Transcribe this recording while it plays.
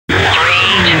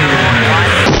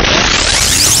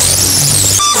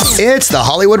It's the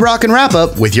Hollywood Rockin'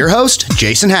 Wrap-Up with your host,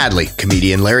 Jason Hadley.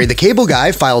 Comedian Larry the Cable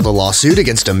Guy filed a lawsuit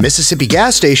against a Mississippi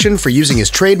gas station for using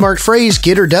his trademarked phrase,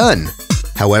 "get her done."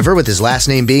 However, with his last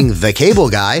name being The Cable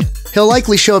Guy, he'll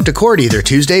likely show up to court either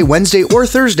Tuesday, Wednesday, or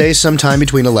Thursday sometime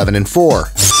between 11 and 4.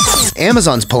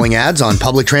 Amazon's pulling ads on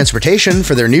public transportation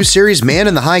for their new series Man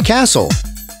in the High Castle.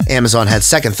 Amazon had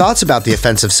second thoughts about the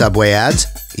offensive Subway ads,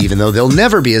 even though they'll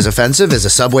never be as offensive as a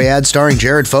Subway ad starring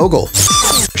Jared Fogle.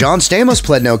 John Stamos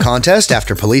pled no contest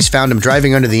after police found him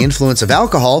driving under the influence of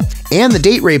alcohol and the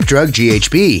date rape drug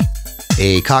GHB,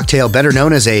 a cocktail better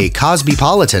known as a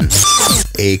Cosbypolitan.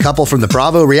 A couple from the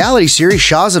Bravo reality series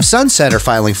Shaws of Sunset are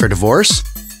filing for divorce.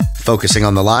 Focusing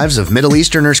on the lives of Middle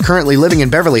Easterners currently living in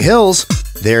Beverly Hills,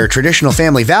 their traditional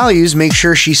family values make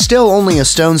sure she's still only a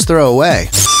stone's throw away.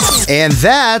 And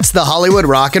that's the Hollywood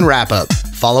Rockin' Wrap-Up.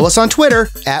 Follow us on Twitter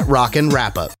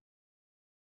 @RockinWrapUp.